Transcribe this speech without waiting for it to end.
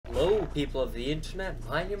Hello, people of the internet.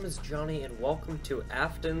 My name is Johnny, and welcome to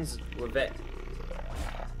AFTON'S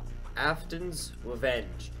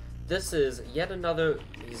Revenge. This is yet another.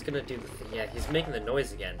 He's gonna do. Yeah, he's making the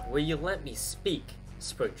noise again. Will you let me speak,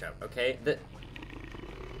 Springtrap? Okay.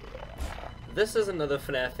 This is another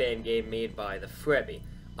FNaF AR game made by the Freddy.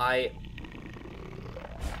 I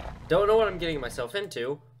don't know what I'm getting myself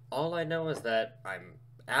into. All I know is that I'm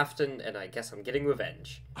Afton, and I guess I'm getting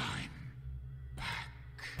revenge.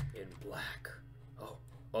 In black.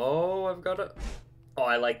 Oh, I've got a... Oh,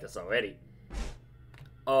 I like this already.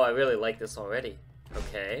 Oh, I really like this already.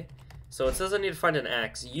 Okay. So it says I need to find an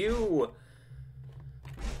axe.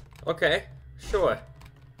 Okay, sure.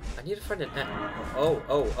 I need to find an axe.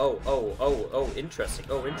 Oh, interesting.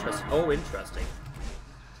 Oh, interesting.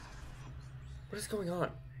 What is going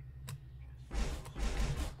on?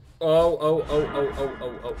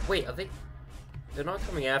 Oh. Wait, are they... They're not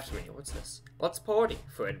coming after me. What's this? Let's party,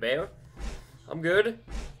 Fredbear. I'm good.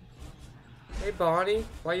 Hey, Bonnie.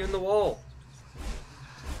 Why are you in the wall?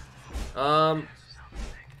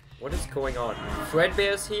 What is going on?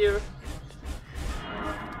 Fredbear's here?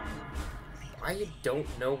 I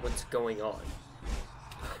don't know what's going on.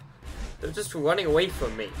 They're just running away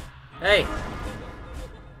from me. Hey!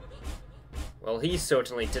 Well, he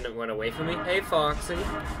certainly didn't run away from me. Hey, Foxy.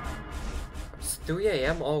 It's 3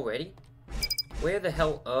 AM already? Where the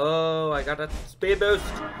hell? Oh, I got a speed boost.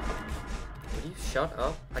 Will you shut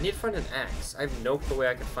up? I need to find an axe. I have no clue where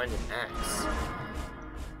I can find an axe.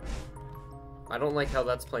 I don't like how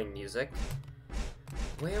that's playing music.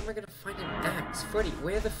 Where am I gonna find an axe? Freddy,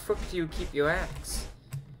 where the frick do you keep your axe?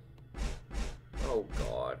 Oh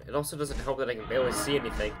god. It also doesn't help that I can barely see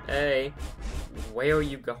anything. Hey, where are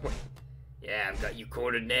you going? Yeah, I've got you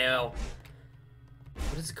cornered now.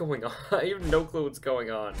 What is going on? I have no clue what's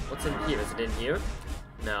going on. What's in here? Is it in here?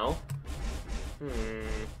 No.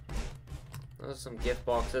 Those are some gift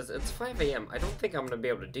boxes. It's 5 AM. I don't think I'm gonna be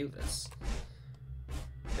able to do this.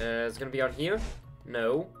 Is it gonna be on here?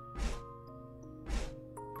 No.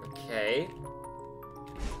 Okay.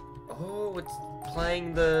 Oh, it's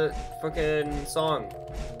playing the frickin' song.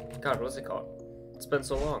 God, what's it called? It's been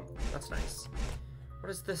so long. That's nice. What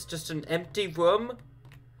is this? Just an empty room?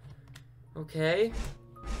 Okay.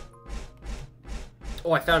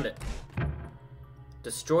 Oh, I found it.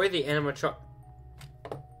 Destroy the animatronic.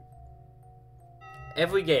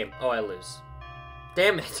 Every game. Oh, I lose.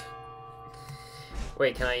 Damn it.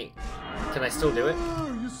 Wait, can I still do it?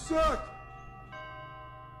 You suck.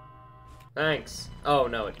 Thanks. Oh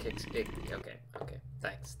no, it kicks. Okay.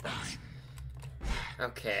 Thanks.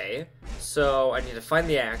 Okay. So I need to find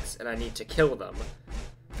the axe and I need to kill them.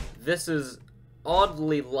 This is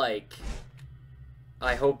oddly like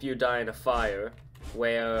I Hope You Die in a Fire,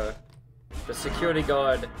 where the security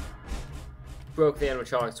guard broke the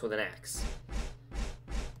animatronics with an axe.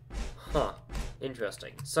 Huh.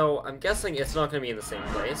 Interesting. So I'm guessing it's not going to be in the same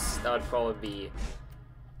place. That would probably be...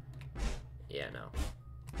 Yeah, no.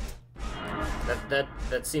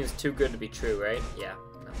 That seems too good to be true, right? Yeah.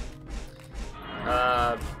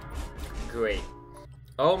 No. Great.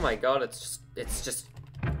 Oh my god, it's just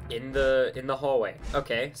in the hallway.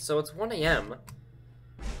 Okay, so it's 1 AM.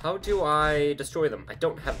 How do I destroy them? I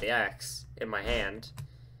don't have the axe in my hand.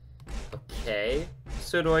 Okay.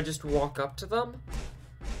 So do I just walk up to them?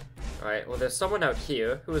 Alright, well there's someone out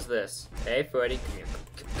here. Who is this? Hey, Freddy, come here.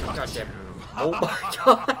 God damn it. Oh my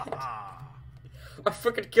god! I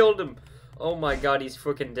freaking killed him! Oh my god, he's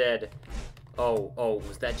freaking dead. Oh,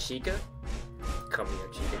 was that Chica? Come here,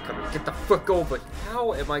 Chica, come here. Get the frick over.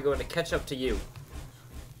 How am I going to catch up to you?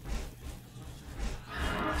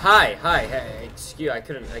 Hi, hey, excuse, I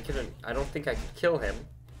don't think I could kill him.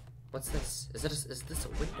 What's this? Is this a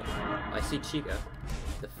window? I see Chica.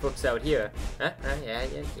 The frick's out here. Huh? Yeah.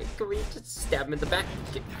 Come here, just stab him in the back.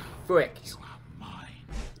 Get fricked.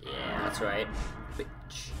 Yeah, that's right.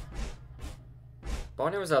 Bitch.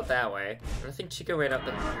 Bonnie was out that way. And I think Chica ran up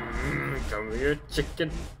the... Come here, chicken.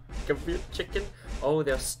 Come here, chicken. Oh,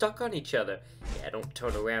 they're stuck on each other. Yeah, don't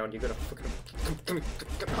turn around. You're gonna freaking... Come here.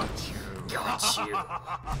 Got you.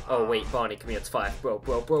 Oh, wait, Bonnie, come here. It's 5. Bro.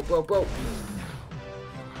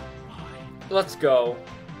 Let's go.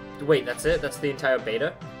 Wait, that's it? That's the entire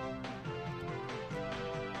beta?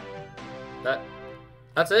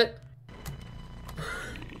 That's it?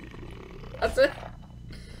 That's it?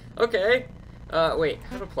 Okay. Wait,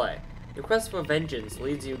 how to play? Your quest for vengeance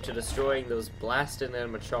leads you to destroying those blasted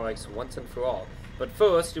animatronics once and for all. But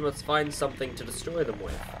first, you must find something to destroy them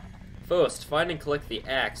with. First, find and collect the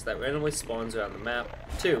axe that randomly spawns around the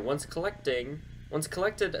map. 2. Once collected,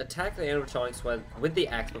 attack the animatronics with the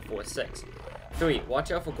axe before 6. 3.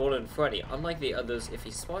 Watch out for Golden Freddy. Unlike the others, if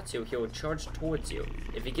he spots you, he will charge towards you.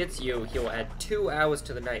 If he gets you, he will add 2 hours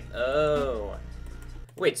to the night. Oh.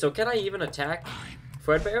 Wait, so can I even attack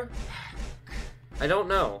Fredbear? I don't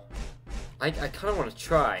know. I kind of want to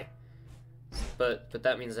try. But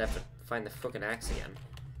that means I have to find the frickin' axe again.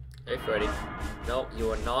 Hey, Freddy. No,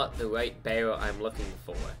 you are not the right bear I'm looking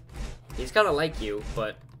for. He's kind of like you,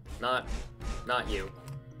 but not you.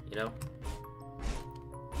 You know?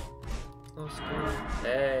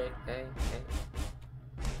 Hey.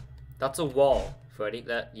 That's a wall, Freddy.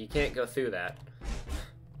 That you can't go through that.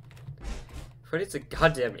 Freddy's a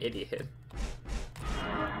goddamn idiot.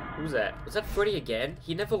 Who's that? Was that Freddy again?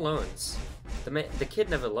 He never learns. The kid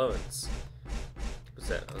never learns. Who's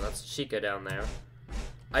that? Oh, that's Chica down there.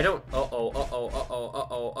 I don't.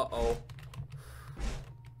 Uh-oh.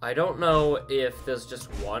 I don't know if there's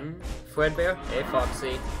just one Fredbear. Hey,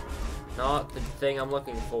 Foxy. Not the thing I'm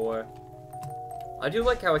looking for. I do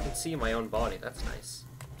like how I can see my own body. That's nice.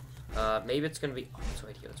 Maybe it's gonna be. Oh, it's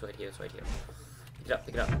right here. It's right here.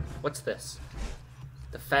 Pick it up. What's this?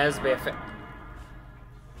 The Fazbear.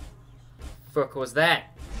 Fuck was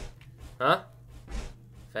that? Huh?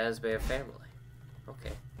 Fazbear family.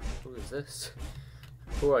 Okay. Who is this?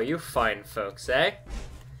 Who are you fine folks, eh?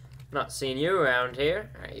 Not seeing you around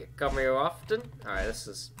here. Alright, you come here often? Alright, this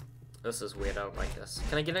is weird. I don't like this.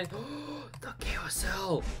 Can I get in? The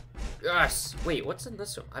carousel! Yes! Wait, what's in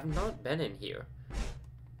this room? I've not been in here.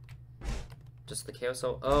 Just the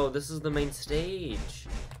carousel? Oh, this is the main stage.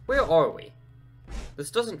 Where are we?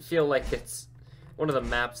 This doesn't feel like it's one of the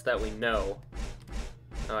maps that we know.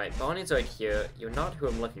 Alright, Bonnie's right here. You're not who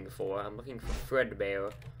I'm looking for. I'm looking for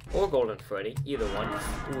Fredbear or Golden Freddy. Either one.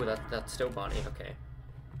 Ooh, that's still Bonnie. Okay.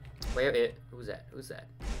 Who's that? Who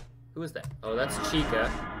is that? Oh, that's Chica.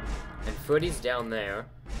 And Freddy's down there.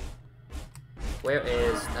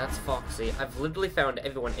 That's Foxy. I've literally found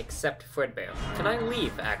everyone except Fredbear. Can I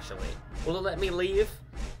leave, actually? Will it let me leave?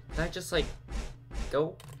 Can I just, like,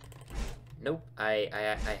 go? Nope. I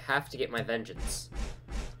have to get my vengeance.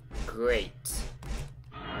 Great.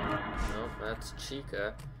 Nope, that's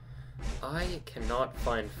Chica. I cannot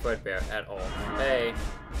find Fredbear at all. Hey.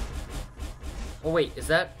 Oh, wait, is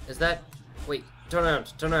that, wait, turn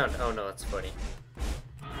around. Oh, no, that's funny.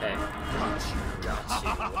 Hey. Got you.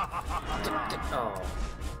 Oh.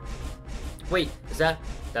 Wait,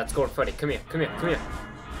 that's Golden Freddy. Come here. Come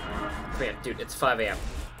here, dude, it's 5 a.m.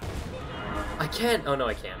 I can't, oh no,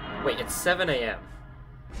 I can't. Wait, it's 7 a.m.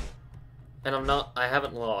 And I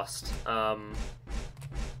haven't lost.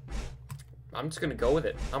 I'm just gonna go with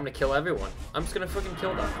it. I'm gonna kill everyone. I'm just gonna freaking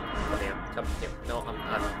kill them. Come here. No,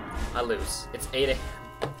 I lose. It's 8 a.m.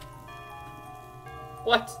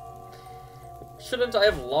 What? Shouldn't I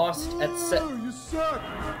have lost at 7? You suck!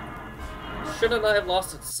 Shouldn't I have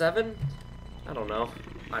lost at 7? I don't know.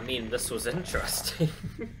 I mean, this was interesting.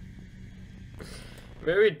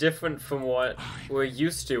 Very different from what we're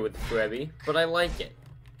used to with Freddy, but I like it.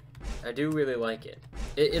 I do really like it.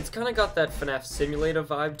 It's kind of got that FNaF simulator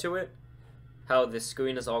vibe to it. How the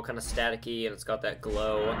screen is all kind of staticky and it's got that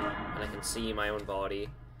glow and I can see my own body.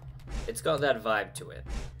 It's got that vibe to it,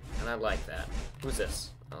 and I like that. Who's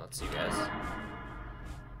this? Oh, let's see, guys.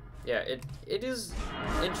 Yeah, it is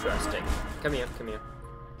interesting. Come here.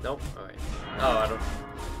 Nope. All right. Oh, I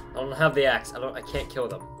don't have the axe. I can't kill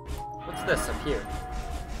them. What's this up here?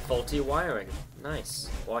 Faulty wiring. Nice.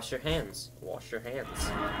 Wash your hands.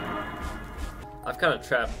 I've kind of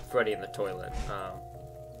trapped Freddy in the toilet.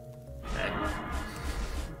 Hey.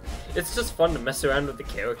 It's just fun to mess around with the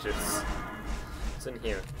characters. What's in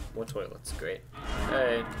here? More toilets. Great.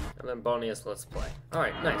 Hey. And then Bonnie is Let's Play.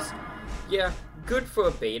 Alright, nice. Yeah, good for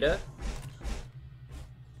a beta.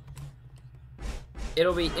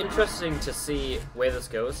 It'll be interesting to see where this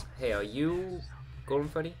goes. Hey, are you Golden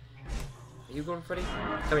Freddy? Are you Golden Freddy?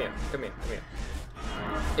 Come here.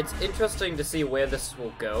 It's interesting to see where this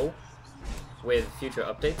will go with future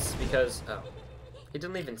updates, because, oh, he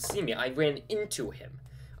didn't even see me. I ran into him.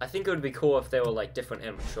 I think it would be cool if there were, like, different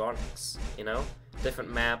animatronics, you know?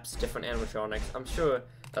 Different maps, different animatronics. I'm sure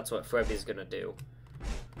that's what Freddy's gonna do.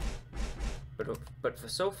 But for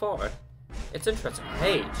so far, it's interesting.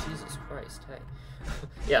 Hey, Jesus Christ, hey.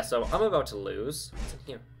 Yeah, so I'm about to lose. What's in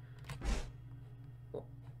here?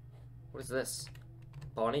 What is this?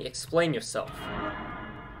 Bonnie, explain yourself.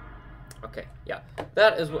 Okay, yeah.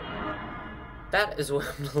 That is what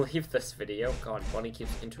I'm gonna leave this video. God, Bonnie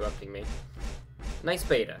keeps interrupting me. Nice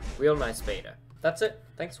beta. Real nice beta. That's it.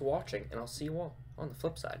 Thanks for watching, and I'll see you all on the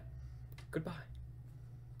flip side. Goodbye.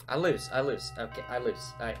 I lose. Okay, I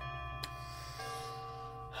lose.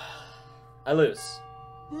 I lose.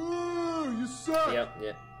 Ooh, you suck! Yep,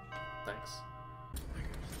 yeah. Thanks.